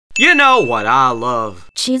You know what I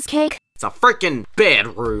love? Cheesecake? It's a freaking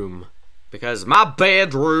bedroom. Because my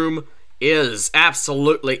bedroom is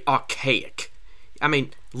absolutely archaic. I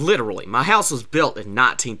mean, literally, my house was built in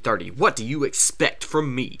 1930. What do you expect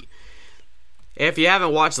from me? If you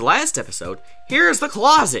haven't watched the last episode, here's the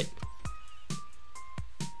closet.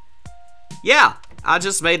 Yeah, I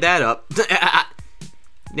just made that up.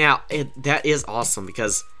 Now, that is awesome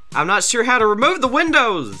because I'm not sure how to remove the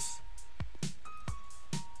windows.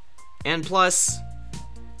 And plus,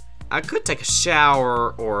 I could take a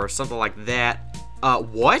shower or something like that.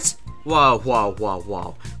 What? Whoa, whoa, whoa,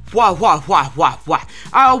 whoa. Whoa, whoa, whoa, whoa, whoa.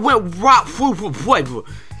 I went right,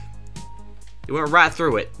 you went right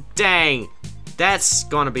through it. Dang, that's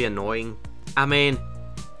gonna be annoying. I mean,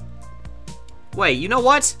 wait, you know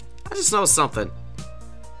what? I just noticed something.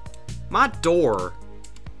 My door,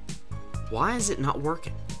 why is it not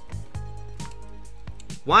working?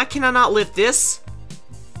 Why can I not lift this?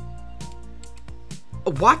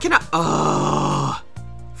 Why can I,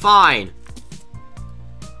 fine.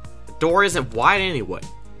 The door isn't wide anyway.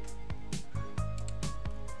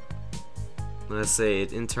 Let's see,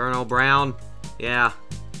 internal brown. Yeah,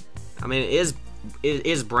 I mean it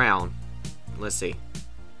is brown. Let's see.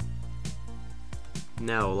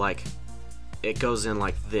 No, like it goes in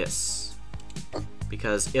like this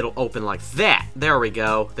because it'll open like that. There we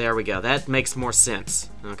go. There we go. That makes more sense.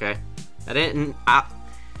 Okay.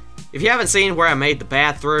 If you haven't seen where I made the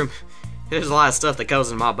bathroom, there's a lot of stuff that goes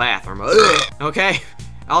in my bathroom. Okay.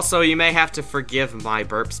 Also, you may have to forgive my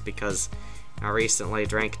burps because I recently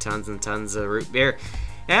drank tons and tons of root beer.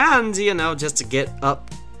 And, you know, just to get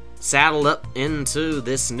saddled up into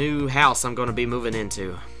this new house I'm going to be moving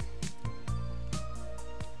into.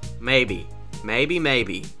 Maybe.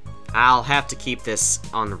 I'll have to keep this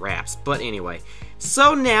on wraps. But anyway.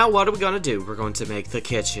 So now, what are we going to do? We're going to make the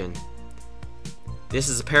kitchen. This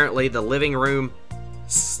is apparently the living room,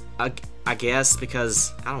 I guess,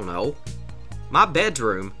 because, I don't know. My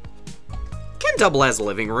bedroom can double as a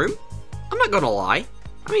living room. I'm not gonna lie.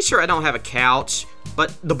 I mean, sure, I don't have a couch,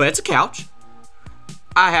 but the bed's a couch.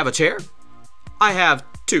 I have a chair. I have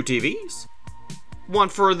 2 TVs. One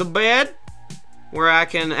for the bed, where I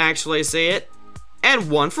can actually see it, and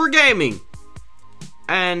one for gaming.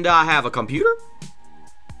 And I have a computer.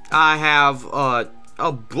 I have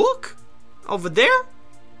a book over there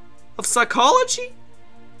of psychology.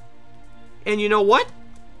 And you know what?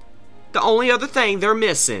 The only other thing they're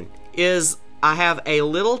missing is I have a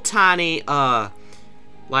little tiny,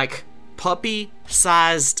 like,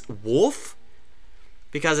 puppy-sized wolf.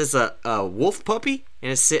 Because it's a wolf puppy,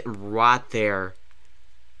 and it's sitting right there.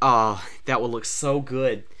 Oh, that would look so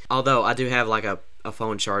good. Although, I do have, like, a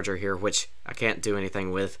phone charger here, which I can't do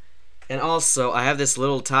anything with. And also, I have this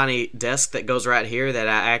little tiny desk that goes right here that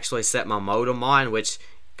I actually set my modem on, which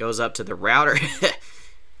goes up to the router.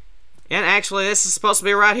 And actually, this is supposed to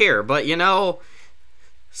be right here, but you know,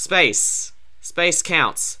 space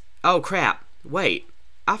counts. Oh crap, wait,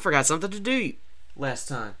 I forgot something to do last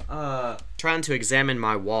time. Trying to examine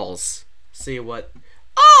my walls. See what,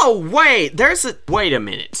 oh wait, wait a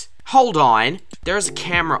minute. Hold on, there's a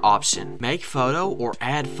camera option. Make photo or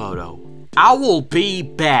add photo. I will be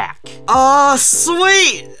back. Oh,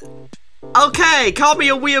 sweet. Okay, call me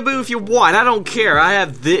a weeaboo if you want. I don't care. I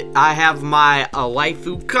have my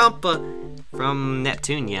Waifu Compa from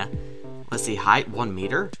Neptunia. Let's see, height 1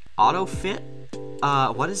 meter. Auto fit.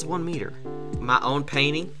 What is 1 meter? My own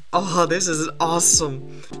painting. Oh, this is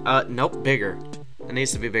awesome. Nope, bigger. It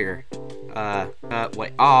needs to be bigger.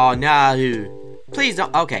 Wait. Oh no. Please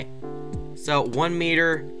don't. Okay. So 1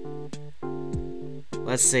 meter.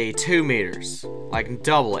 Let's see, 2 meters. Like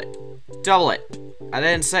double it. Double it. I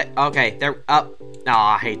didn't say. Okay, there. Up. Oh,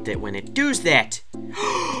 I hate that when it does that.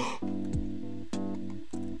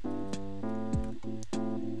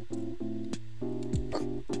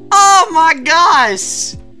 Oh my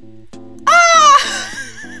gosh! Ah!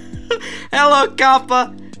 Hello,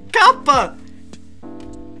 Kappa. Kappa.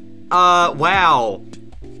 Wow.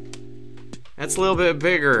 That's a little bit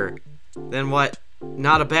bigger than what.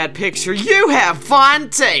 Not a bad picture. You have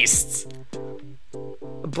fine tastes.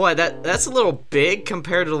 Boy, that's a little big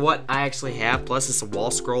compared to what I actually have. Plus, it's a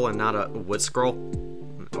wall scroll and not a wood scroll.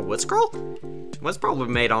 A wood scroll? Well, it's probably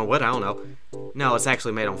made on wood. I don't know. No, it's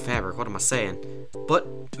actually made on fabric. What am I saying? But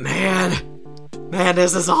man,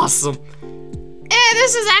 this is awesome. And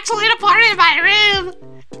this is actually a part of my room.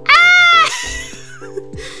 Ah!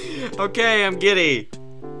 Okay, I'm giddy.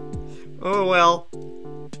 Oh well.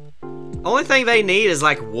 Only thing they need is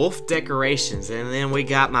like wolf decorations, and then we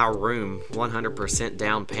got my room 100%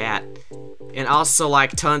 down pat. And also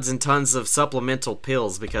like tons and tons of supplemental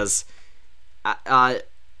pills because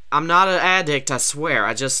I'm not an addict, I swear.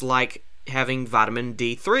 I just like having vitamin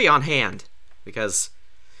D3 on hand. Because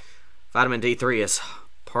vitamin D3 is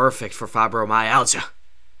perfect for fibromyalgia.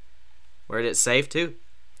 Where did it save to?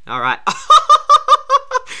 Alright.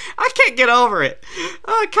 I can't get over it.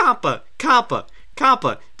 Compa,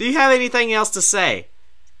 do you have anything else to say?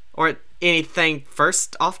 Or anything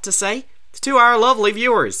first off to say? To our lovely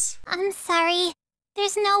viewers. I'm sorry.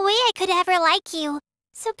 There's no way I could ever like you.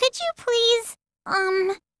 So could you please,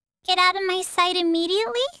 get out of my sight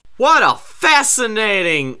immediately? What a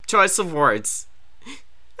fascinating choice of words.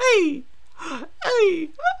 Hey.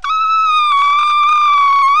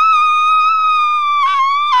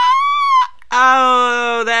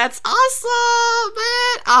 Oh, that's awesome,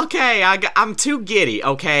 man. Okay, I'm too giddy,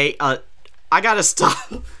 okay? I gotta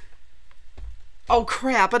stop. Oh,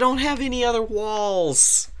 crap, I don't have any other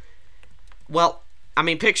walls. Well, I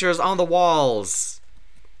mean, pictures on the walls.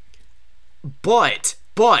 But,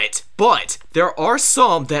 there are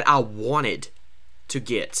some that I wanted to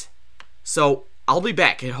get. So, I'll be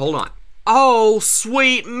back. Hey, hold on. Oh,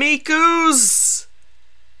 sweet Miku's!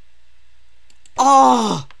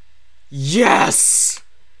 Oh, yes!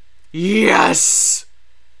 Yes!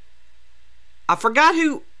 I forgot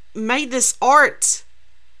who made this art.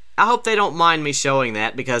 I hope they don't mind me showing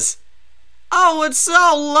that because I would so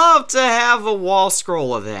love to have a wall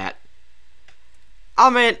scroll of that. I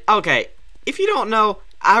mean, okay, if you don't know,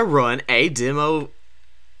 I run a demo.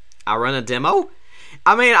 I run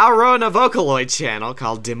a Vocaloid channel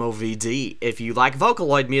called Demo VD. If you like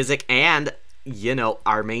Vocaloid music and, you know,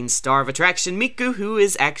 our main star of attraction, Miku, who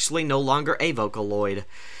is actually no longer a Vocaloid.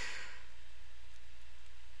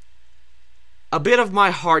 A bit of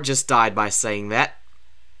my heart just died by saying that.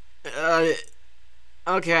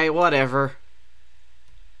 Okay, whatever.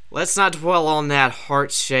 Let's not dwell on that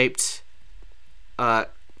heart-shaped,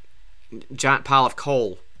 giant pile of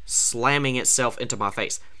coal slamming itself into my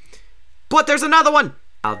face. But there's another one!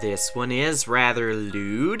 Now this one is rather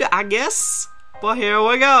lewd, I guess. But here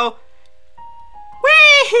we go.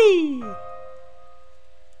 Whee!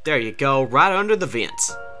 There you go, right under the vent.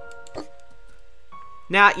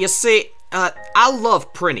 Now, you see, I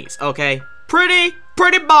love Prinnies, okay? Pretty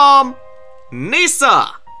bomb, Nisa!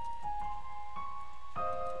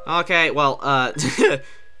 Okay, well, I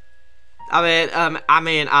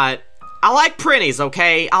like Prinnies,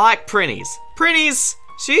 okay? I like Prinnies. Prinnies,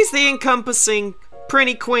 she's the encompassing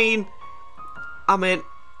Prinny queen. I mean,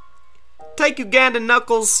 take Ugandan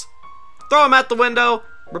Knuckles, throw him out the window,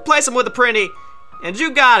 replace him with a Prinny, and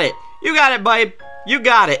you got it. You got it, babe. You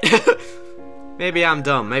got it. Maybe I'm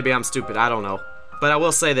dumb. Maybe I'm stupid. I don't know. But I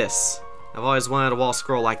will say this. I've always wanted a wall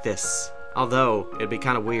scroll like this. Although, it'd be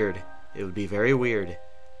kind of weird. It would be very weird.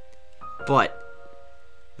 But,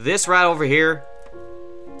 this right over here,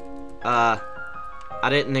 I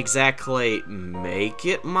didn't exactly make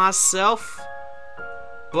it myself.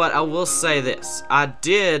 But I will say this. I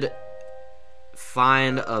did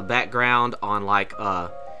find a background on like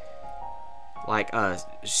a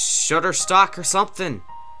Shutterstock or something.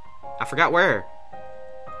 I forgot where.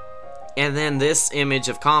 And then this image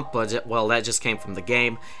of Compa, well, that just came from the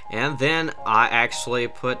game. And then I actually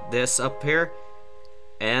put this up here.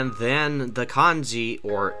 And then the kanji,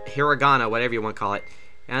 or hiragana, whatever you want to call it.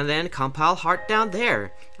 And then compile heart down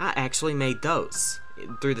there. I actually made those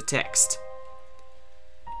through the text.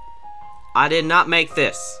 I did not make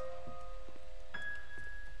this.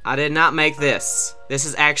 I did not make this. This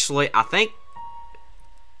is actually, I think...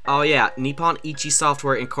 Oh yeah, Nippon Ichi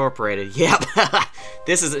Software Incorporated. Yep.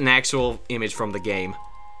 This is an actual image from the game.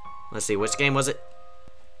 Let's see, which game was it?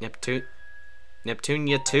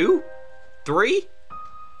 Neptunia 2? 3?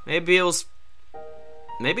 Maybe it was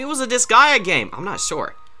a Disgaea game. I'm not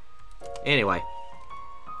sure. Anyway.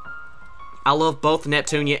 I love both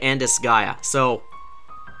Neptunia and Disgaea. So,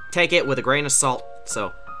 take it with a grain of salt.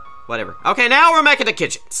 So, whatever. Okay, now we're making the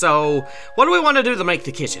kitchen. So, what do we want to do to make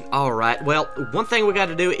the kitchen? Alright, well, one thing we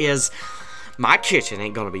gotta do is... My kitchen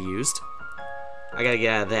ain't gonna be used. I gotta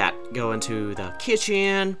get out of that. Go into the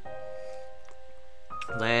kitchen.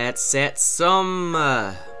 Let's set some,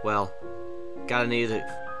 well... Gotta need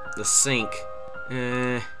the sink.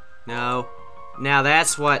 No. Now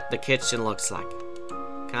that's what the kitchen looks like.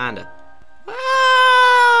 Kinda.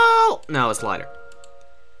 Well... No, it's lighter.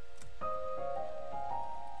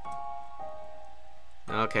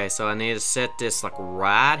 Okay, so I need to set this like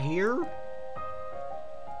right here.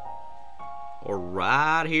 Or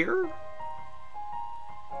right here.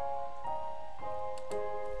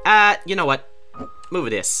 You know what? Move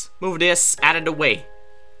this. Move this out of the way.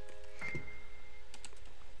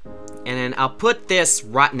 And then I'll put this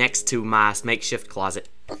right next to my makeshift closet.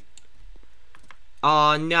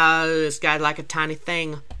 Oh no, it's got like a tiny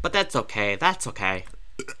thing. But that's okay, that's okay.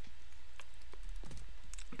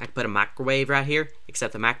 I can put a microwave right here,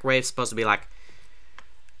 except the microwave's supposed to be like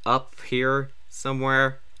up here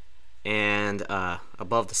somewhere and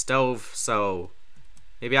above the stove, so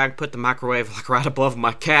maybe I can put the microwave like right above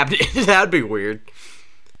my cabinet. That'd be weird.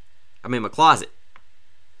 I mean my closet,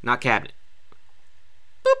 not cabinet.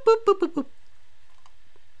 Boop, boop, boop, boop, boop.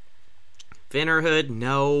 Venter hood,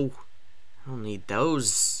 no. I don't need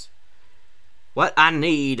those. What I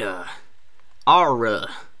need are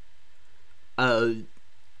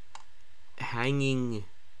hanging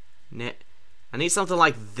net. I need something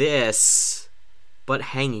like this, but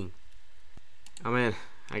hanging. I mean,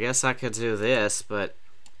 I guess I could do this, but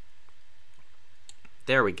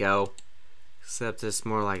there we go. Except it's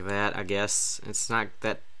more like that, I guess. It's not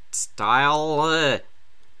that style.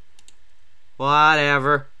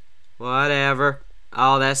 Whatever. Whatever.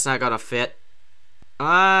 Oh, that's not gonna fit.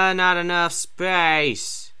 Not enough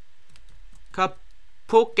space.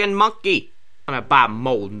 Kapookin monkey. I'm gonna buy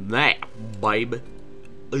more than that, baby.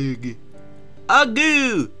 Ugh.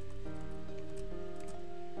 Ugh.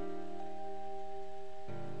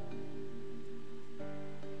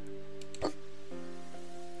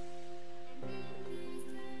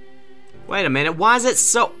 Wait a minute, why is it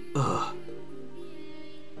so... Ugh.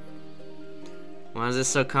 Why is it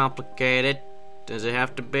so complicated? Does it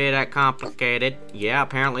have to be that complicated? Yeah,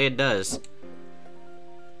 apparently it does.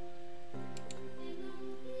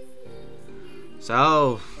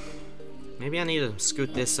 So, maybe I need to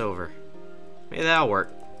scoot this over. Maybe that'll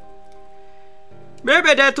work.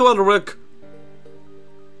 Maybe that will work.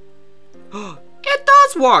 It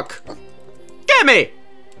does work! Gimme!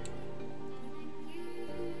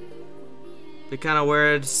 Be kind of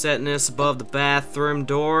weird setting this above the bathroom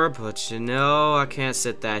door, but you know, I can't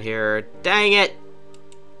sit that here. Dang it!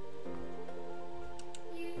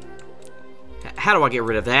 How do I get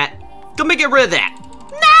rid of that? Let me get rid of that!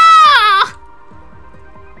 No!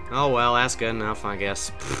 Oh well, that's good enough, I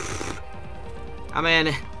guess. I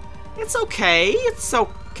mean, it's okay. It's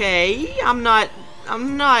okay. I'm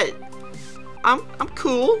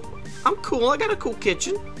cool. I'm cool. I got a cool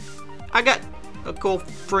kitchen. I got a cool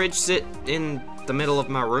fridge sit in the middle of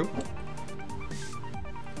my room.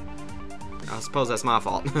 I suppose that's my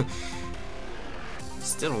fault.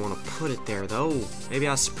 Still don't want to put it there though. Maybe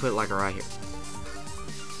I should put it like right here.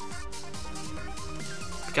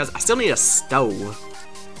 Because I still need a stove.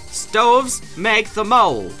 Stoves make the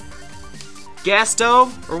mold. Gas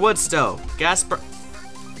stove or wood stove?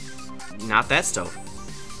 Not that stove.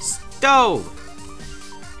 Stove.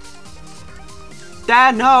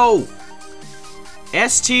 Dad, no.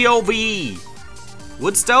 S-T-O-V-E.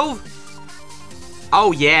 Wood stove?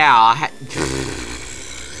 Oh yeah.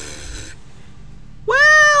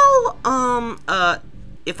 Well,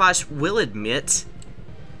 if I will admit,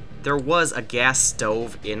 there was a gas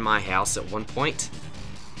stove in my house at one point.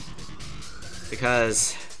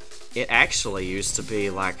 Because it actually used to be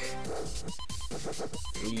like,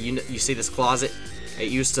 you see this closet? It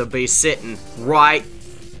used to be sitting right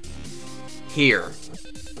here.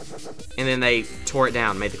 And then they tore it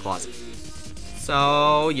down and made the closet.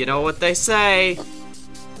 So, you know what they say.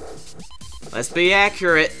 Let's be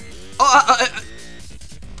accurate.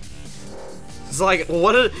 It's like,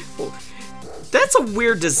 that's a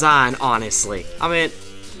weird design, honestly. I mean,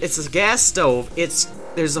 it's a gas stove.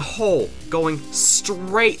 There's a hole going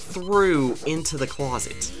straight through into the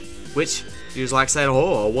closet. Which, you just like saying,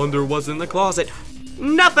 oh, I wonder what's in the closet.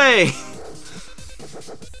 Nothing!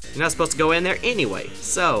 You're not supposed to go in there anyway.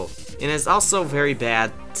 So, and it's also very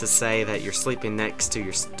bad to say that you're sleeping next to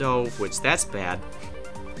your stove, which that's bad.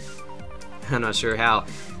 I'm not sure how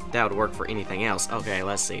that would work for anything else. Okay,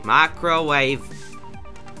 let's see. Microwave.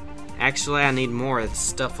 Actually, I need more of the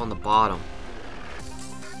stuff on the bottom.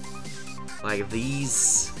 Like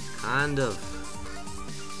these, kind of.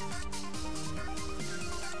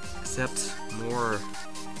 Except more.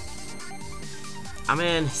 I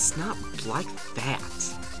mean, it's not like that.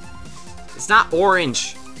 It's not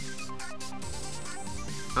orange.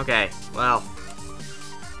 Okay, well.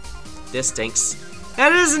 This stinks. That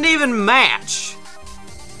doesn't even match.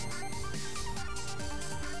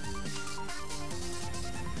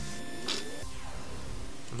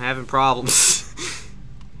 I'm having problems.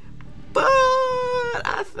 But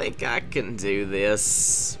I think I can do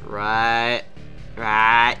this. Right.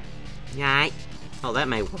 Oh, that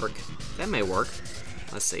may work. That may work.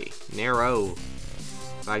 Let's see. Narrow.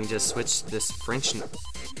 If I can just switch this French. I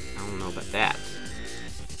don't know about that.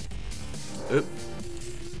 Oop.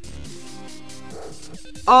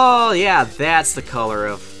 Oh, yeah, that's the color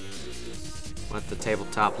of what the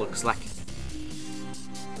tabletop looks like.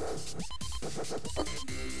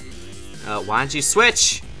 Why don't you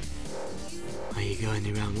switch? Are you going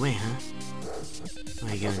the wrong way, huh?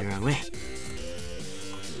 Why are you going the wrong way?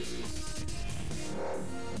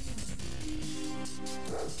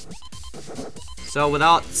 So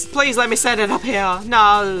without, please let me set it up here.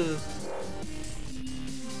 No.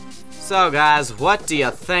 So guys, what do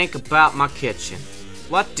you think about my kitchen?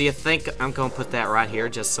 What do you think? I'm gonna put that right here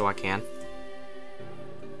just so I can.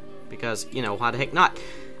 Because, you know, why the heck not?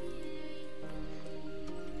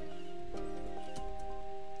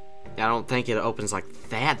 I don't think it opens like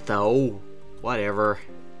that though. Whatever.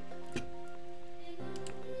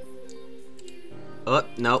 Oh,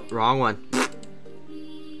 nope, wrong one.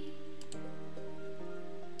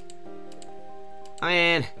 I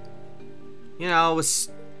mean, you know, it was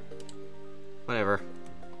whatever.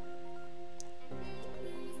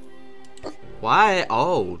 Why?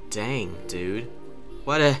 Oh, dang, dude.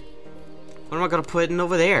 What am I gonna put in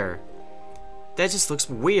over there? That just looks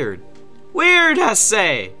weird. Weird, I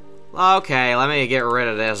say. Okay, let me get rid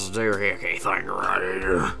of this doohickey thing right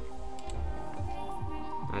here.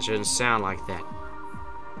 That shouldn't sound like that.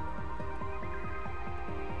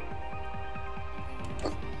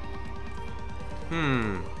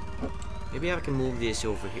 Maybe I can move this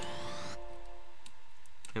over here.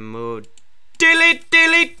 And move. Delete,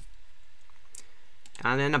 delete!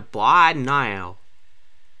 And then apply now.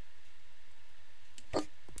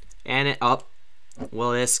 And it up.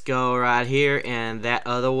 Will this go right here and that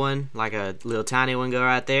other one, like a little tiny one, go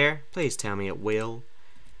right there? Please tell me it will.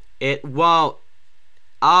 It won't.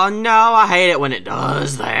 Oh no, I hate it when it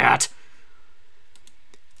does that.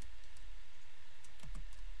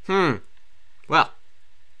 Well,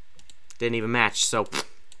 didn't even match, so.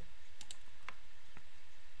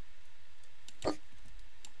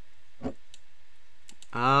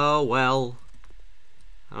 Oh well.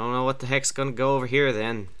 I don't know what the heck's gonna go over here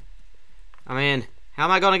then. I mean, how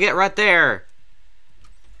am I gonna get right there?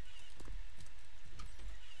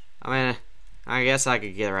 I mean, I guess I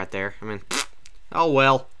could get right there. I mean, oh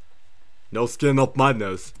well. No skin up my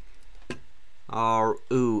nose. Oh,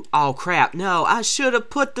 ooh, oh crap, no, I should have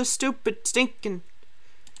put the stupid stinking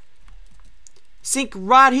sink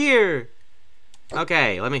right here.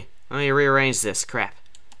 Okay, let me rearrange this crap.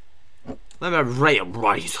 Let me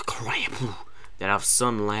rearrange the crap that I've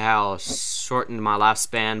somehow shortened my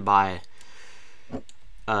lifespan by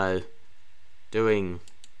doing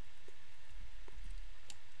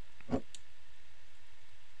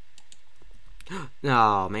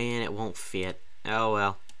oh man, it won't fit. Oh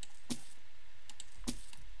well.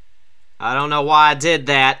 I don't know why I did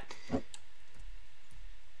that.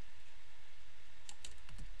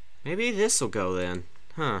 Maybe this will go then.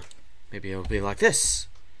 Huh. Maybe it'll be like this.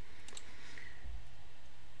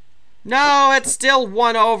 No, it's still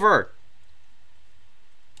one over.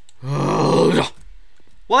 Well,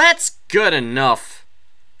 that's good enough.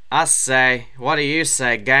 I say. What do you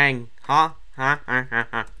say, gang? Huh?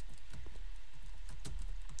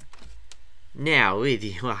 Now, with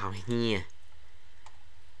you. Oh, yeah.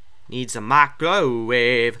 Needs a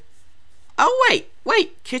microwave. Oh, wait.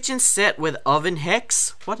 Kitchen set with oven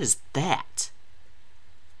hex? What is that?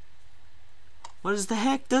 What the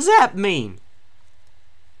heck does that mean?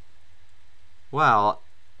 Well,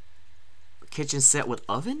 kitchen set with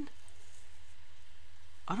oven?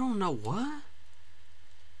 I don't know what.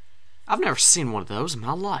 I've never seen one of those in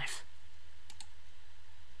my life.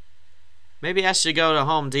 Maybe I should go to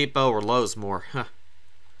Home Depot or Lowe's more. Huh.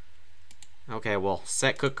 Okay, well,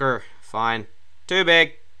 set cooker, fine. Too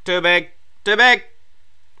big.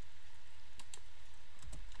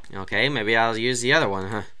 Okay, maybe I'll use the other one,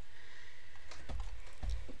 huh?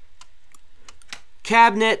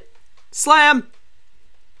 Cabinet, slam!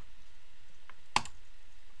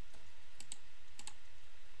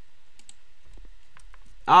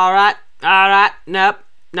 Alright, nope,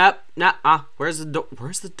 where's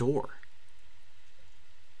the door?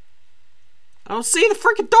 I don't see the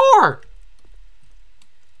freaking door!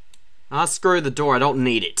 Ah, screw the door, I don't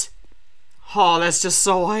need it. Oh, that's just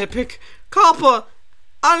so epic. Kappa,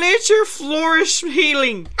 I need your flourish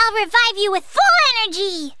healing. I'll revive you with full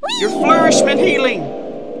energy. Your flourishment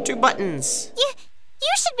healing. 2 buttons. You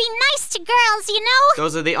should be nice to girls, you know?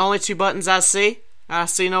 Those are the only 2 buttons I see. I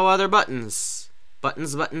see no other buttons.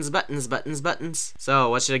 Buttons. So,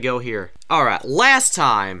 what should I go here? Alright, last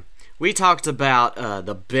time we talked about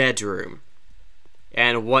the bedroom.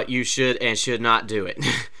 And what you should and should not do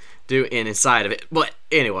inside of it. But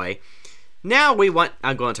anyway, now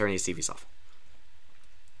I'm going to turn these TVs off.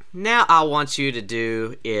 Now I want you to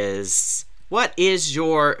do is, what is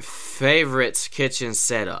your favorite kitchen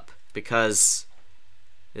setup? Because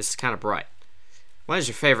it's kind of bright. what is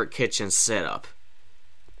your favorite kitchen setup?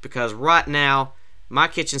 Because right now, my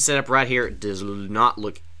kitchen setup right here does not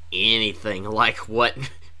look anything like what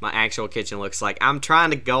my actual kitchen looks like. I'm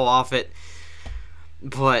trying to go off it,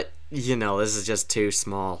 but, you know, this is just too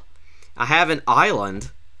small. I have an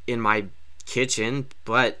island in my kitchen,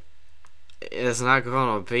 but it's not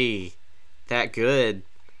gonna be that good.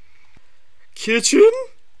 Kitchen?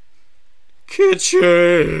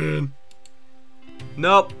 Kitchen!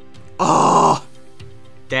 Nope. Oh!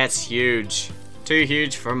 That's huge. Too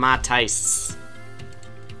huge for my tastes.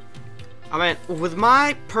 I mean, with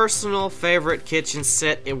my personal favorite kitchen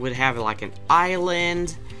set, it would have like an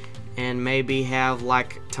island and maybe have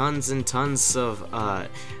like tons and tons of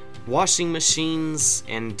washing machines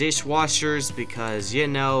and dishwashers, because, you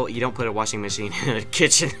know, you don't put a washing machine in a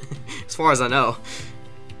kitchen, as far as I know.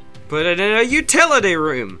 Put it in a utility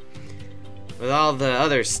room with all the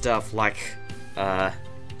other stuff like a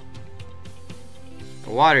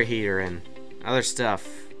water heater and other stuff.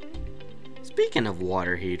 Speaking of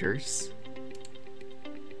water heaters,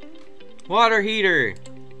 water heater,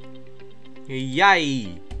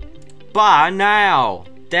 yay! Buy now.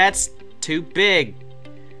 That's too big.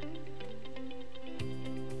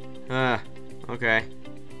 Okay.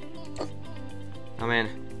 I mean,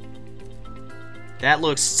 that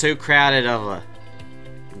looks too crowded of a...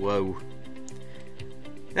 Whoa.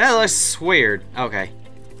 That looks weird. Okay.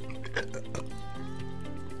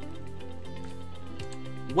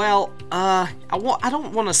 Well, I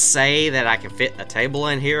don't want to say that I can fit a table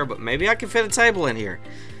in here, but maybe I can fit a table in here.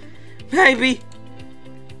 Maybe.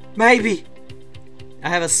 Maybe. I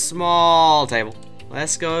have a small table.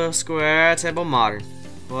 Let's go square table modern.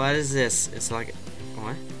 What is this? It's like...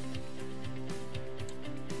 What?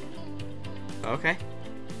 Okay.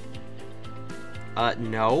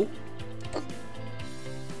 No.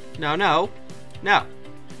 No, no. No.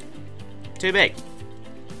 Too big.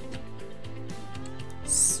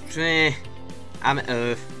 Maybe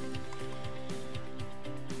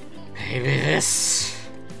this.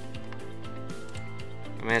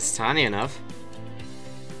 I mean, it's tiny enough.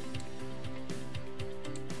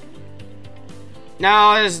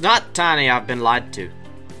 No, it's not tiny. I've been lied to.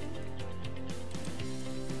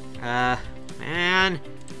 Man.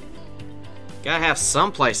 Gotta have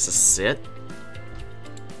some place to sit.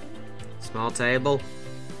 Small table.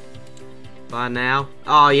 By now.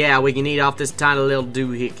 Oh, yeah, we can eat off this tiny little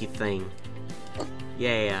doohickey thing.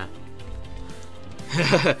 Yeah.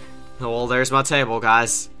 Well, there's my table,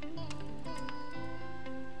 guys.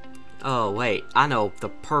 Oh, wait. I know the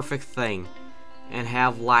perfect thing. And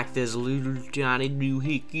have like this little tiny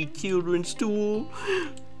doohickey children's stool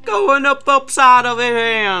going up upside of it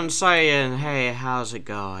and saying, "Hey, how's it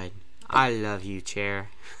going? I love you, chair."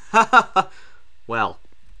 Well,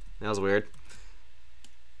 that was weird.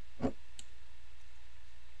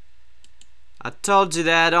 I told you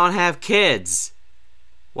that I don't have kids.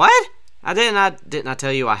 What? Didn't I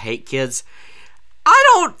tell you I hate kids? I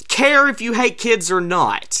don't care if you hate kids or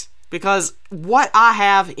not, because what I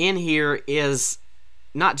have in here is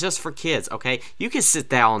not just for kids, okay? You can sit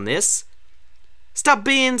down on this. Stop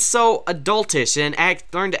being so adultish and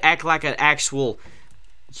learn to act like an actual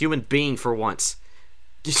human being for once.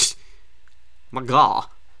 My God.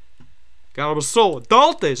 God, I'm so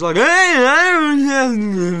adultish. Like,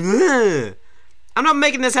 I'm not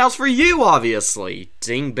making this house for you, obviously,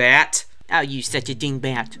 dingbat. Oh, you such a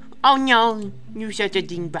dingbat. Oh no, you such a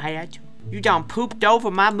dingbat. You done pooped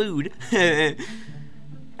over my mood.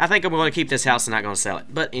 I think I'm going to keep this house and not going to sell it.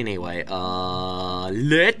 But anyway,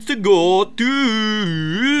 let's go to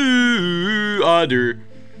other.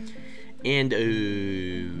 And,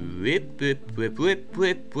 whip.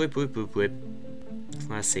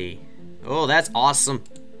 Let's see. Oh, that's awesome.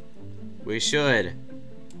 We should.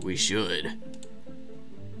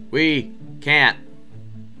 We can't.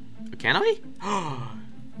 Can we?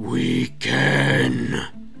 We can.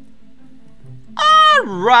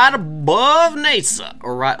 Right above Nisa,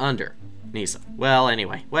 or right under Nisa. Well,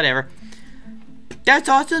 anyway, whatever. That's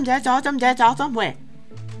awesome. Where?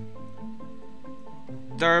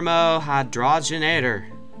 Thermohydrogenator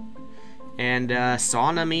and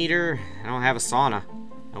sauna meter. I don't have a sauna.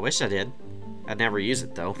 I wish I did. I'd never use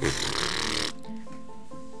it though.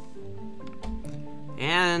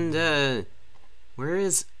 And where?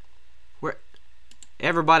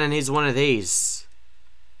 Everybody needs one of these.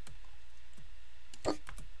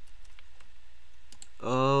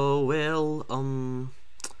 Oh, well,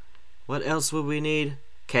 what else would we need?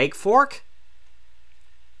 Cake fork?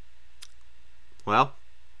 Well,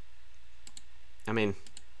 I mean,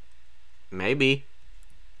 maybe.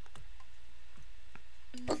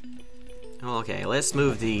 Okay, let's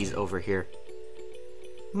move these over here.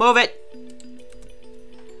 Move it!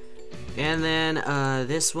 And then,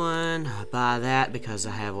 this one, I'll buy that because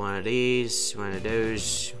I have one of these, one of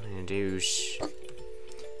those.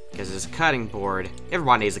 Because it's a cutting board.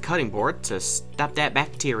 Everybody needs a cutting board to stop that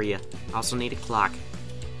bacteria. Also need a clock.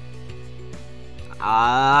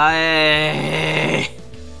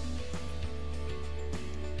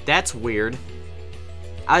 That's weird.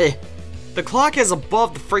 The clock is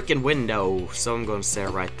above the freaking window, so I'm gonna set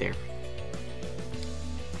it right there.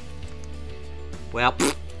 Well,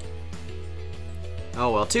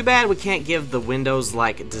 oh well, too bad we can't give the windows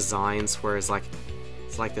like designs where it's like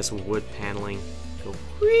this wood paneling. Go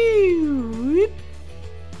whee,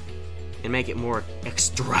 and make it more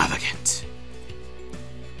extravagant.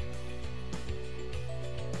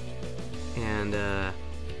 And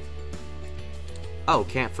oh,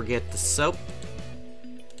 can't forget the soap.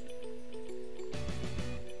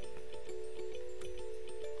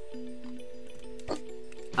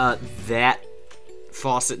 That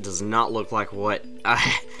faucet does not look like what I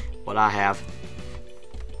have.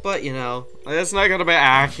 But, you know, it's not gonna be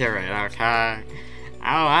accurate, okay?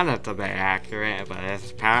 I want it to be accurate, but it's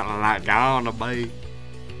apparently not gonna be.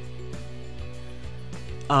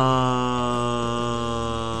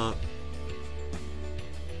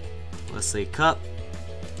 Let's see, cup.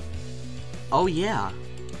 Oh yeah.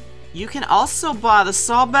 You can also buy the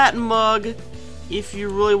Sawbat mug if you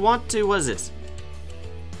really want to. What is this?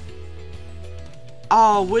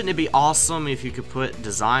 Oh, wouldn't it be awesome if you could put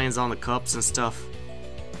designs on the cups and stuff?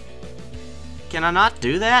 Can I not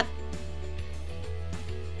do that?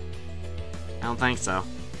 I don't think so.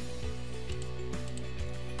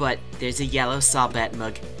 But there's a yellow Sawbat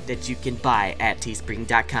mug that you can buy at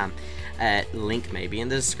teespring.com. Link may be in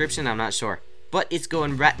the description, I'm not sure. But it's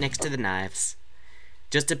going right next to the knives.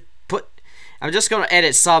 Just to put... I'm just going to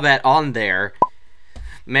edit Sawbat on there.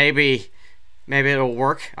 Maybe it'll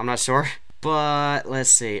work, I'm not sure. But, let's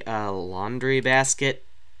see, laundry basket.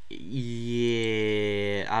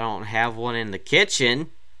 Yeah, I don't have one in the kitchen.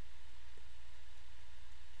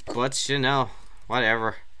 But, you know,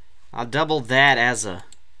 whatever. I'll double that as a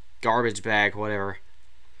garbage bag, whatever.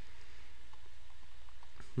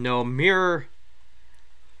 No mirror.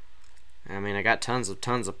 I mean, I got tons of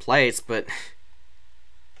plates, but...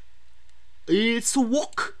 It's a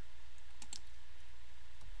wok.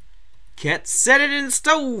 Can't set it in the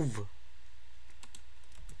stove.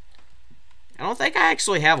 I don't think I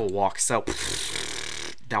actually have a wok, so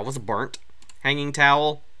that was burnt. Hanging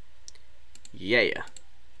towel. Yeah.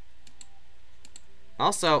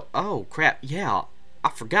 Also, oh crap, yeah, I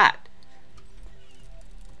forgot.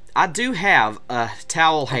 I do have a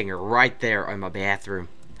towel hanger right there in my bathroom.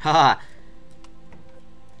 Haha.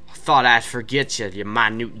 Thought I'd forget you, you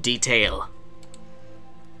minute detail.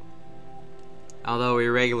 Although we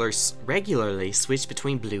regularly switch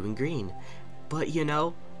between blue and green. But you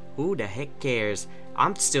know, who the heck cares?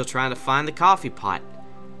 I'm still trying to find the coffee pot.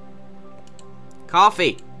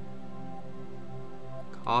 Coffee!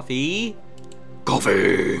 Coffee!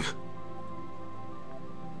 Coffee!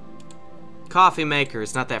 Coffee maker.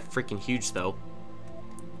 It's not that freaking huge though.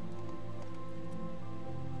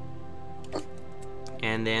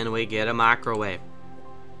 And then we get a microwave.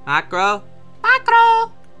 Microwave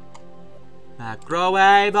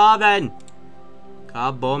oven!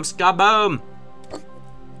 Kaboom skaboom!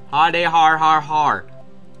 Hardy har har har.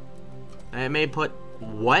 Let me put...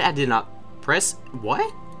 What? I did not press...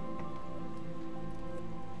 What?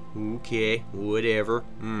 Okay, whatever.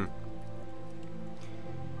 I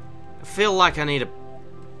feel like I need to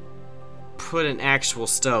put an actual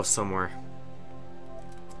stove somewhere.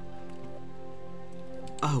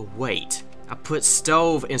 Oh, wait. I put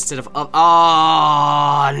stove instead of oven.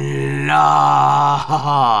 Oh,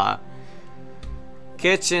 no!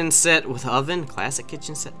 Kitchen set with oven. Classic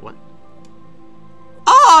kitchen set. What?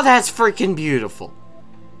 Oh, that's freaking beautiful.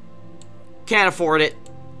 Can't afford it.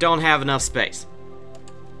 Don't have enough space.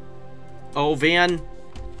 Oven.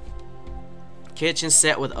 Kitchen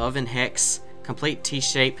set with oven hex. Complete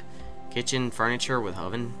T-shape. Kitchen furniture with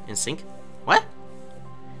oven and sink. What?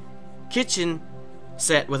 Kitchen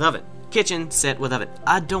set with oven. Kitchen set with oven.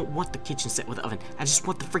 I don't want the kitchen set with oven. I just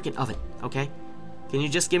want the freaking oven, okay? Can you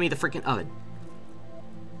just give me the freaking oven?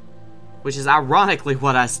 Which is ironically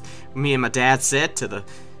what me and my dad said to the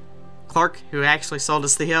clerk who actually sold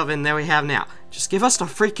us the oven that we have now. Just give us the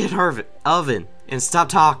freaking oven and stop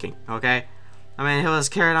talking, okay? I mean, he was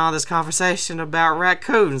carrying on this conversation about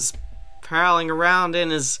raccoons prowling around in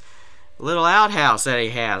his little outhouse that he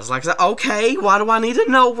has. Like, okay, why do I need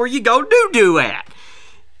to know where you go do at?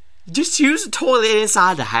 Just use the toilet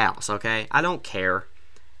inside the house, okay? I don't care.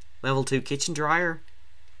 Level 2 kitchen dryer.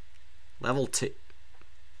 Level 2.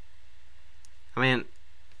 mean,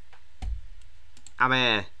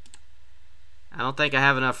 I don't think I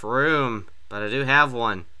have enough room, but I do have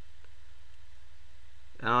one.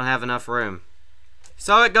 I don't have enough room.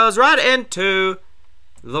 So it goes right into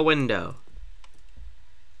the window.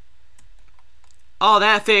 Oh,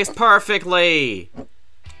 that fits perfectly.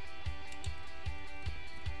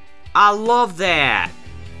 I love that.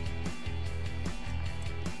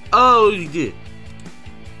 Oh, yeah.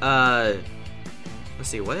 Let's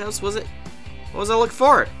see, what else was it? What was I looking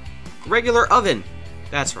for? Regular oven.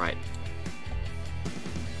 That's right.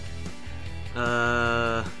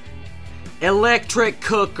 Electric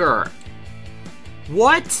cooker.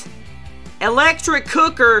 What? Electric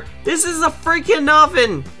cooker? This is a freaking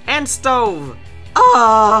oven and stove.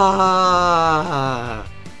 Ah.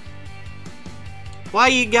 Why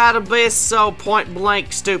you gotta be so point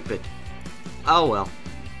blank stupid? Oh well.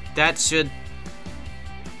 That should...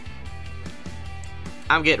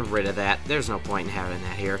 I'm getting rid of that. There's no point in having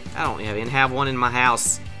that here. I don't even have one in my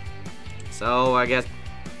house. So I guess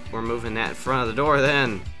we're moving that in front of the door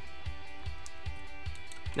then.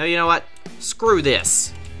 No, you know what? Screw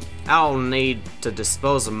this. I don't need to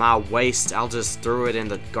dispose of my waste. I'll just throw it in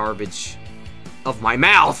the garbage of my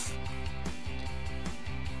mouth.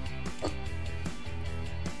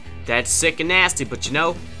 That's sick and nasty, but you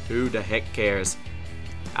know, who the heck cares?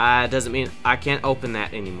 Doesn't mean I can't open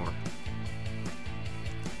that anymore.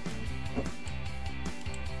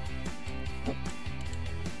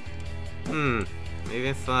 Maybe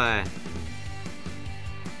if I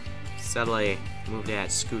subtly move that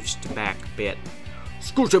scooched back a bit.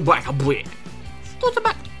 Scooch it back a bit. Scooch it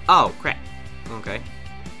back. Oh, crap. Okay.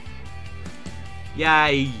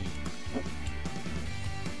 Yay.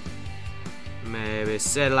 Maybe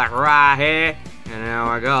sit like right here. And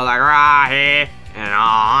then we go like right here.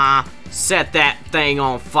 And set that thing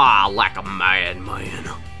on fire like a madman.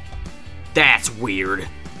 That's weird.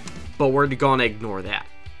 But we're gonna ignore that.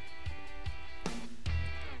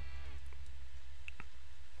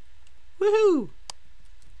 Woohoo!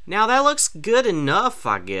 Now that looks good enough,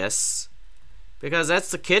 I guess. Because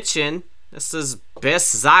that's the kitchen. That's as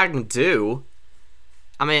best as I can do.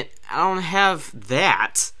 I mean, I don't have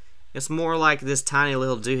that. It's more like this tiny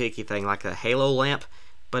little doohickey thing, like a halo lamp.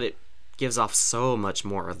 But it gives off so much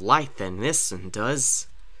more light than this one does.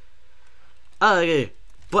 But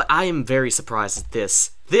I am very surprised at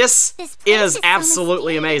this. This is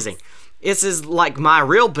absolutely amazing. This is like my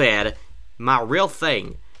real bed, my real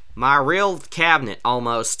thing. My real cabinet,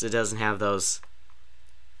 almost. It doesn't have those.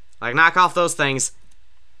 Like, knock off those things.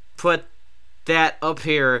 Put that up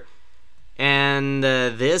here. And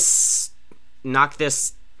this... knock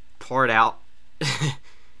this part out. And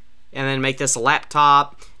then make this a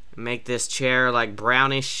laptop. Make this chair, like,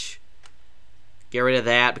 brownish. Get rid of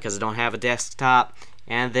that, because I don't have a desktop.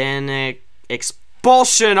 And then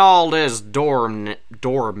expulsion all this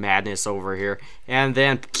door madness over here. And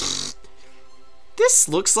then... this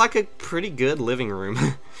looks like a pretty good living room.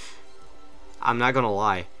 I'm not gonna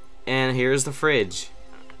lie. And here's the fridge.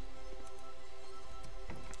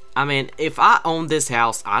 I mean, if I owned this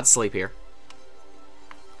house, I'd sleep here.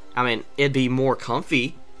 I mean, it'd be more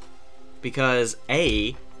comfy. Because,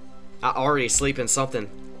 I already sleep in something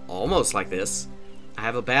almost like this. I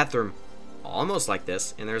have a bathroom almost like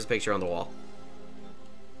this. And there's a picture on the wall.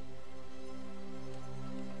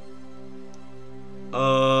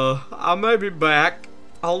 I may be back.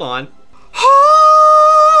 Hold on.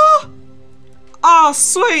 Oh,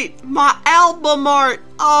 sweet! My album art!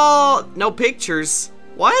 Oh, no pictures.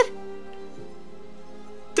 What?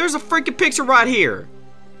 There's a freaking picture right here.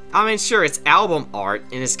 I mean, sure, it's album art,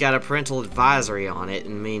 and it's got a parental advisory on it. I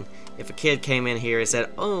mean, if a kid came in here and said,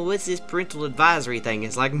 oh, what's this parental advisory thing?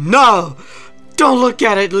 It's like, no! Don't look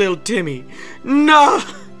at it, little Timmy. No!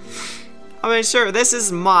 I mean, sure, this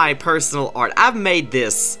is my personal art. I've made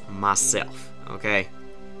this myself, okay?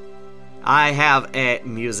 I have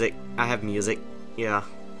music. I have music, yeah.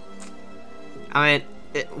 I mean,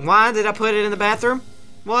 why did I put it in the bathroom?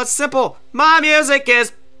 Well, it's simple. My music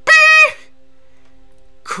is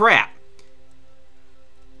crap.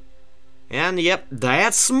 And, yep,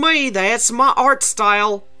 that's me. That's my art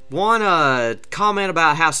style. Want comment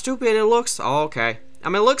about how stupid it looks? Oh, okay. I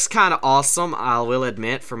mean, it looks kind of awesome, I will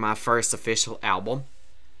admit, for my first official album.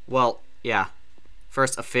 Well, yeah.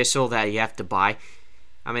 First official that you have to buy.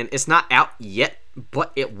 I mean, it's not out yet,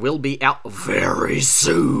 but it will be out very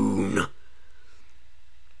soon.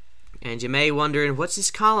 And you may be wondering, what's this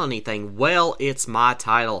colony thing? Well, it's my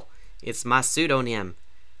title. It's my pseudonym.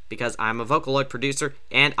 Because I'm a Vocaloid producer,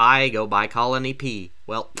 and I go by Colony P.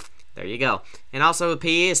 Well, there you go. And also,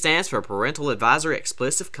 P stands for Parental Advisory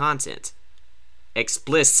Explicit Content.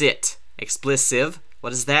 Explicit. Explosive?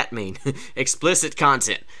 What does that mean? Explicit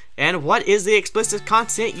content. And what is the explicit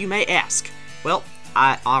content, you may ask? Well,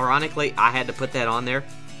 ironically, I had to put that on there,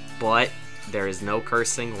 but there is no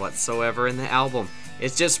cursing whatsoever in the album.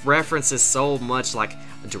 It just references so much like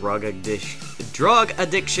drug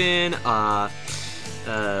addiction,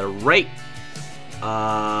 rape,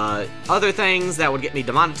 other things that would get me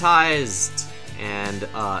demonetized, and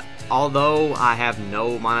although I have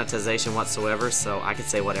no monetization whatsoever, so I can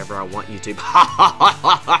say whatever I want, YouTube.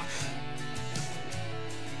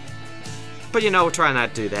 But you know, try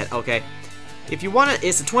not to do that, okay? If you want to,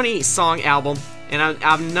 it's a 20-song album, and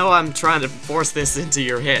I know I'm trying to force this into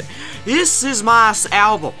your head. This is my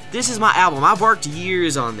album. This is my album. I've worked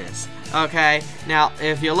years on this, okay? Now,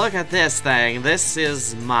 if you look at this thing, this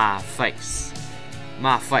is my face.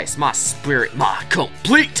 My face, my spirit, my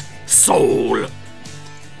complete soul.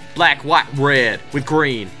 Black, white, red, with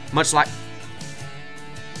green. Much like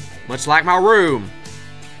my room.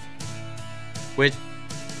 Which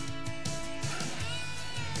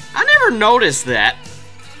I never noticed that.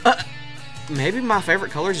 Maybe my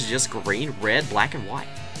favorite colors is just green, red, black, and white.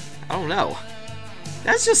 I don't know.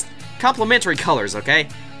 That's just complementary colors, okay?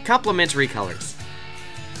 Complementary colors.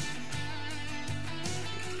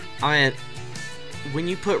 I mean, when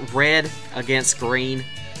you put red against green,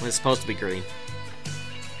 when it's supposed to be green,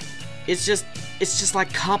 it's just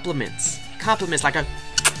like compliments. Compliments, like a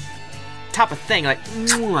type of thing, like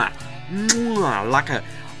mwah, mwah, like a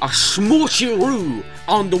smoochie-roo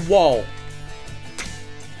on the wall.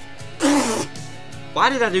 Why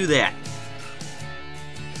did I do that?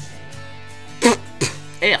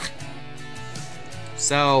 Ugh.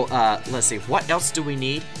 So, let's see, what else do we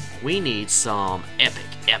need? We need some epic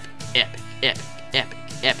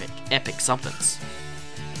somethings.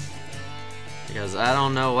 Because I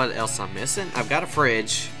don't know what else I'm missing. I've got a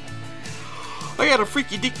fridge. I got a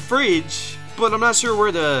freaky dick fridge, but I'm not sure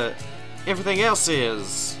where everything else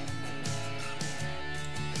is.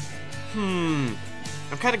 I'm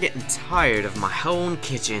kind of getting tired of my own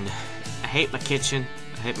kitchen. I hate my kitchen.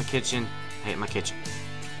 I hate my kitchen. I hate my kitchen.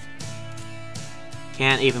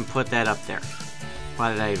 Can't even put that up there.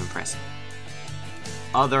 Why did I even press it?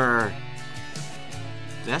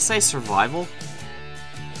 Did I say survival?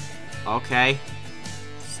 Okay.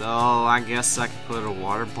 So, I guess I could put a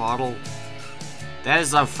water bottle. That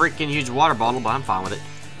is a freaking huge water bottle, but I'm fine with it.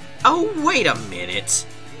 Oh, wait a minute.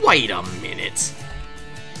 Wait a minute.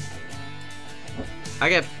 I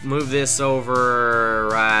gotta move this over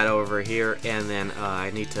right over here, and then I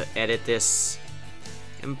need to edit this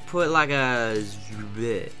and put like a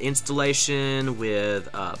installation with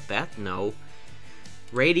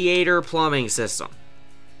radiator plumbing system.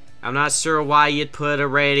 I'm not sure why you'd put a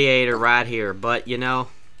radiator right here, but you know,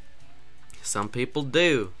 some people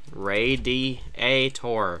do.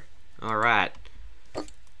 Radiator. Alright.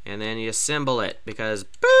 And then you assemble it because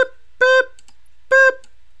boop, boop, boop,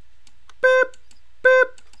 boop,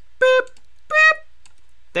 boop, boop, boop.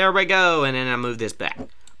 There we go, and then I move this back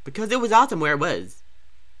because it was awesome where it was.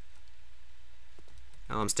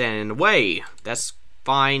 Now I'm standing in the way. That's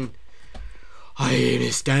fine. I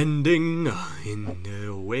am standing in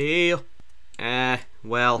the way.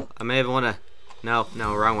 Well, I may want to. No,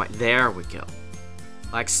 wrong way. There we go.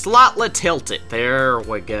 Like slightly tilt it. There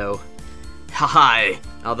we go. Hi.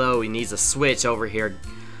 Although he needs a switch over here.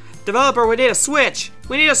 Developer, we need a switch.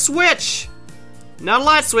 We need a switch. Not a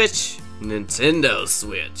light switch. Nintendo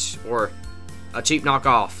Switch. Or a cheap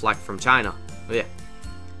knockoff, like from China. Yeah.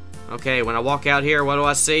 Okay, when I walk out here, what do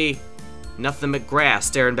I see? Nothing but grass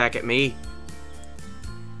staring back at me.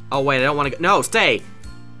 Oh wait, I don't want to go. No, stay.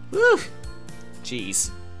 Woo.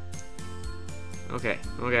 Jeez. Okay.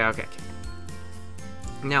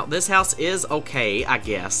 Now this house is okay, I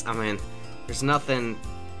guess. I mean, there's nothing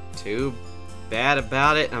too bad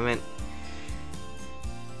about it. I mean,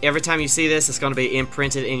 every time you see this, it's going to be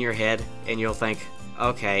imprinted in your head, and you'll think,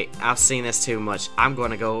 okay, I've seen this too much. I'm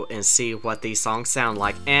going to go and see what these songs sound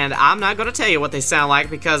like. And I'm not going to tell you what they sound like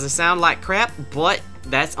because they sound like crap, but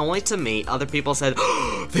that's only to me. Other people said,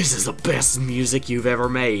 oh, this is the best music you've ever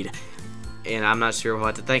made. And I'm not sure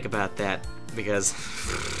what to think about that because...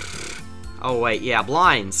 oh wait, yeah,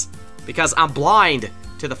 blinds. Because I'm blind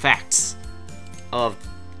to the facts of...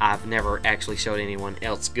 I've never actually showed anyone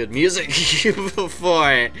else good music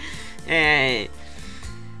before. And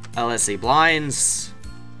let's see, blinds,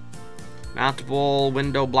 mountable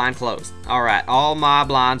window blind closed. All right, all my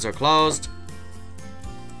blinds are closed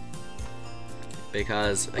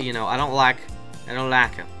because you know I don't like them. I don't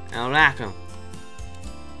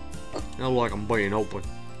like them being open.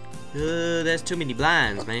 There's too many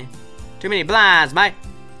blinds, man. Too many blinds, mate.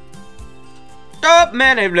 Stop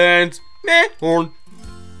many blends. Me horn.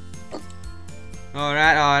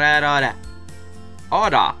 Alright.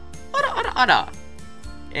 Order.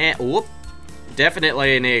 And whoop.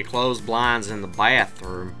 Definitely need to close blinds in the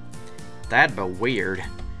bathroom. That'd be weird.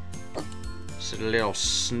 Just a little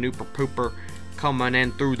snooper pooper coming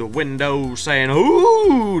in through the window saying,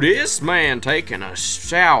 "Ooh, this man taking a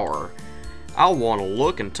shower. I want to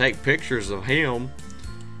look and take pictures of him."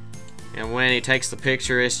 And when he takes the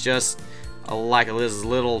picture, it's just like this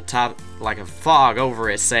little top, like a fog over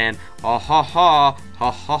it saying, "Ha ha ha,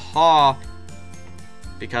 ha ha ha."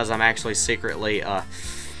 Because I'm actually secretly,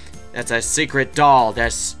 that's a secret doll.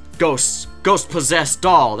 That's ghost possessed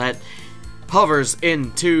doll that hovers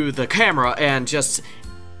into the camera and just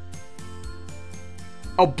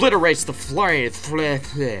obliterates the frame,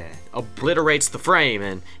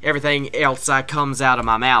 and everything else that comes out of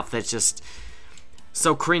my mouth that's just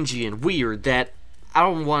so cringy and weird that I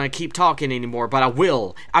don't want to keep talking anymore, but I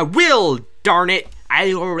will, darn it,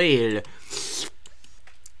 I will.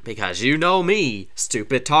 Because you know me,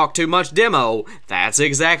 stupid talk too much demo, that's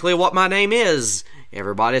exactly what my name is.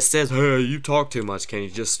 Everybody says, "Hey, you talk too much, can you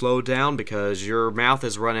just slow down because your mouth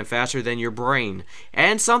is running faster than your brain?"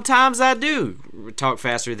 And sometimes I do talk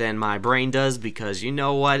faster than my brain does, because you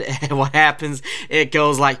know what what happens? It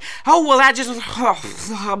goes like, "Oh, well, I just..."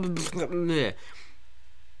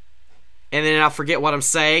 And then I forget what I'm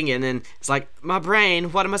saying, and then it's like, my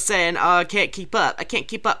brain, what am I saying? I can't keep up.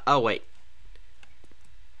 Oh, wait.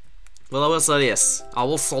 Well, I will say this.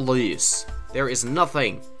 There is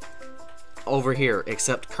nothing over here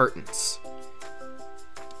except curtains.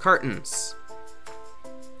 Curtains.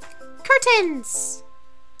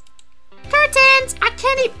 I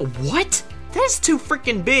can't even... What? That's too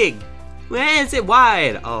freaking big. Where is it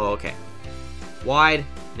wide? Oh, okay. Wide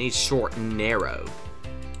needs short and narrow.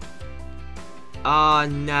 Oh,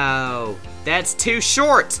 no. That's too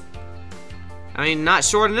short. I mean, not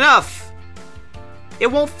short enough. It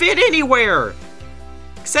won't fit anywhere.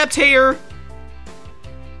 Except here.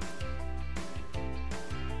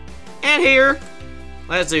 And here.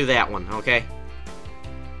 Let's do that one, okay?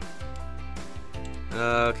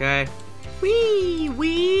 Okay. Wee.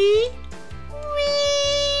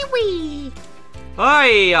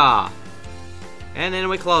 Hiya! And then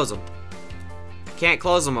we close them. Can't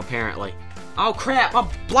close them, apparently. Oh, crap. My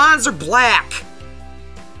blinds are black.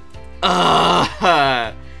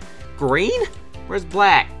 Green? Where's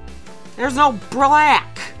black? There's no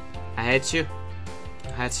black. I hate you. I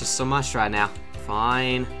hate you so much right now.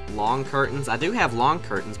 Fine. Long curtains. I do have long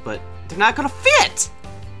curtains, but they're not gonna fit.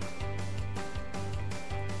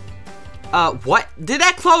 What? Did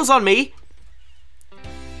that close on me?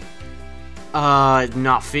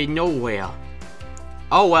 Not fit nowhere.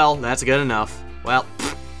 Oh well, that's good enough. Well,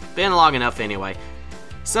 been long enough anyway.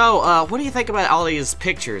 So, what do you think about all these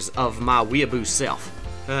pictures of my weeaboo self?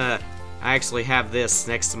 I actually have this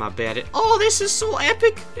next to my bed. Oh, this is so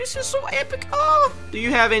epic! Oh! Do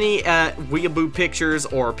you have any weeaboo pictures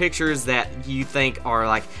or pictures that you think are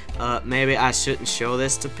like, maybe I shouldn't show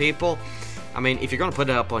this to people? I mean, if you're gonna put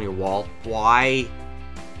it up on your wall, why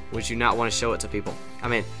would you not want to show it to people? I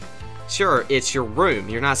mean, sure, it's your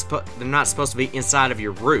room. They're not supposed to be inside of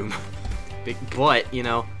your room. But, you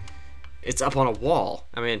know, it's up on a wall.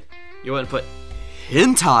 I mean, you wouldn't put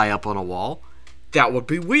hentai up on a wall. That would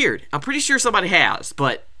be weird. I'm pretty sure somebody has,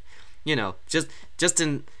 but, you know, just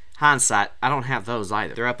in hindsight, I don't have those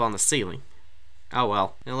either. They're up on the ceiling. Oh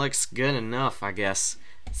well, it looks good enough, I guess.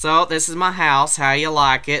 So, this is my house. How you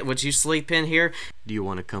like it? Would you sleep in here? Do you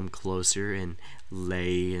want to come closer and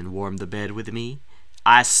lay and warm the bed with me?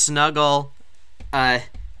 I snuggle.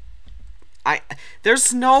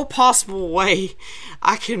 There's no possible way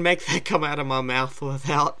I can make that come out of my mouth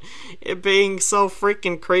without it being so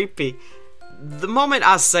freaking creepy. The moment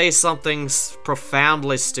I say something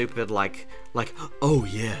profoundly stupid like, "Oh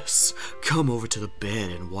yes, come over to the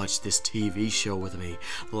bed and watch this TV show with me,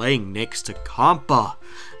 laying next to Kampa,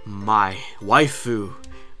 my waifu.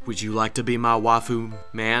 Would you like to be my waifu,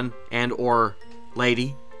 man and or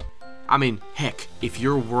lady? I mean, heck, if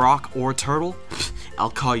you're rock or turtle,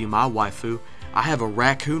 I'll call you my waifu. I have a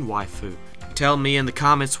raccoon waifu. Tell me in the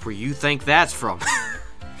comments where you think that's from."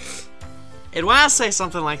 And when I say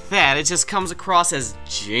something like that, it just comes across as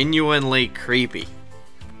genuinely creepy.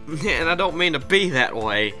 And I don't mean to be that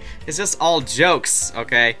way. It's just all jokes,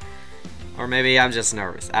 okay? Or maybe I'm just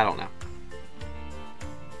nervous. I don't know.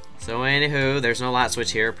 So anywho, there's no light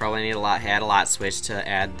switch here. Probably need add a light switch to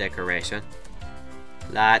add decoration.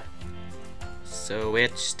 Light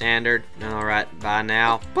switch standard. Alright, bye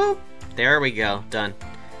now. Boop. There we go. Done.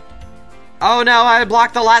 Oh no, I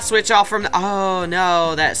blocked the light switch off from the... Oh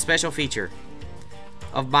no, that special feature.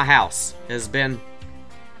 of my house has been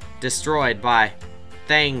destroyed by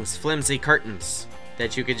things, flimsy curtains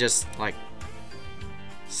that you could just, like,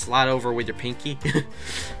 slide over with your pinky.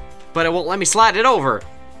 But it won't let me slide it over.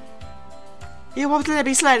 It won't let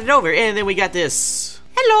me slide it over. And then we got this.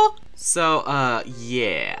 Hello. So,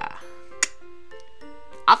 yeah.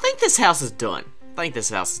 I think this house is done.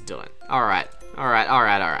 Alright.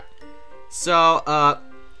 So,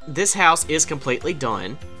 this house is completely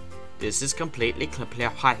done. This is completely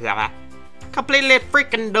freaking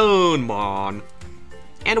done, man.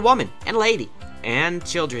 And a woman, and a lady, and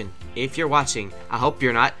children. If you're watching, I hope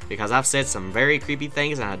you're not, because I've said some very creepy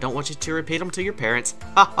things, and I don't want you to repeat them to your parents.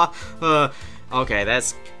 Okay,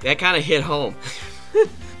 that kind of hit home.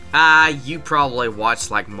 You probably watched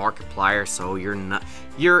like Markiplier, so you're not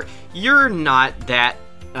that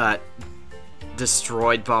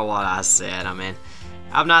destroyed by what I said. I mean,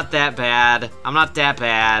 I'm not that bad.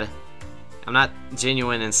 I'm not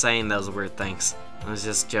genuine in saying those weird things. It was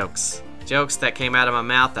just jokes. Jokes that came out of my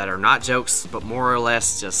mouth that are not jokes, but more or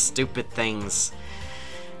less just stupid things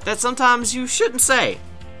that sometimes you shouldn't say,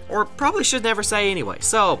 or probably should never say anyway.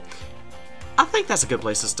 So, I think that's a good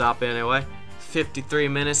place to stop anyway. 53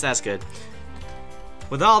 minutes, that's good.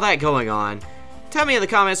 With all that going on, tell me in the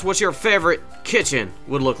comments what your favorite kitchen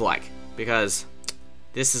would look like, because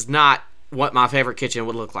this is not what my favorite kitchen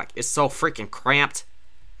would look like. It's so freaking cramped.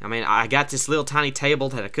 I mean, I got this little tiny table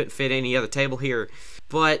that I couldn't fit any other table here,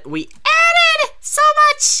 but we added so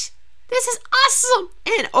much. This is awesome.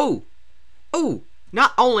 And oh,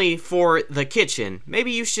 not only for the kitchen,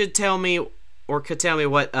 maybe you should tell me, or could tell me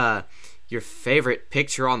what your favorite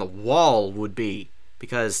picture on the wall would be,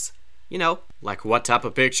 because, you know, like what type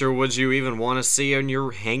of picture would you even want to see on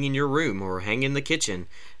your hang in your room, or hang in the kitchen,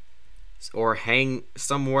 or hang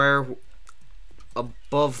somewhere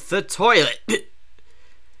above the toilet.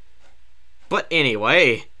 But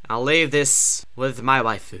anyway, I'll leave this with my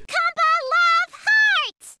waifu. Combo love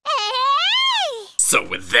hearts! Hey! So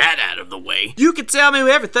with that out of the way, you can tell me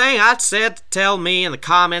everything I said to tell me in the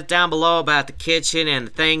comments down below about the kitchen and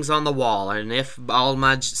the things on the wall. And if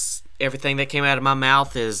everything that came out of my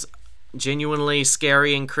mouth is genuinely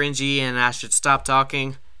scary and cringy and I should stop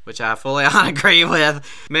talking, which I fully agree with,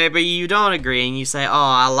 maybe you don't agree and you say, oh,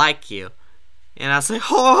 I like you. And I say,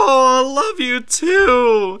 oh, I love you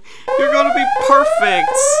too. You're gonna be perfect.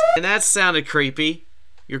 And that sounded creepy.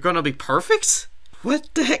 You're gonna be perfect? What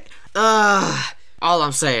the heck? All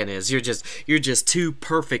I'm saying is you're just too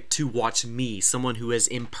perfect to watch me, someone who is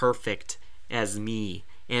imperfect as me,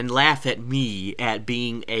 and laugh at me at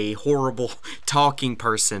being a horrible talking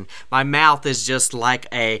person. My mouth is just like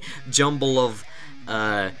a jumble of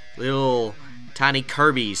little tiny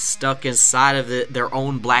Kirby's stuck inside of their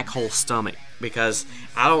own black hole stomach. Because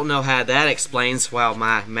I don't know how that explains why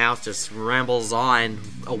my mouth just rambles on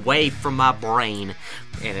away from my brain.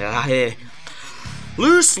 And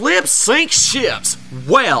loose lips sink ships.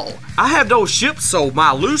 Well, I have no ships, so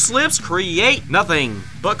my loose lips create nothing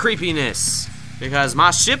but creepiness. Because my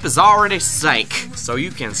ship is already sank. So you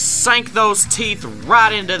can sink those teeth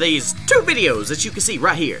right into these 2 videos that you can see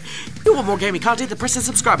right here. If you want more gaming content, then press that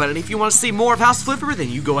subscribe button. If you want to see more of House Flipper, then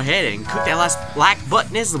you go ahead and click that last like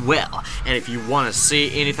button as well. And if you want to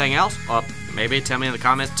see anything else, maybe tell me in the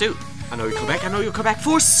comments too. I know you'll come back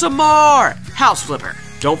for some more House Flipper.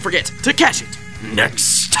 Don't forget to catch it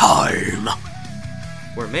next time.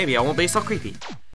 Or maybe I won't be so creepy.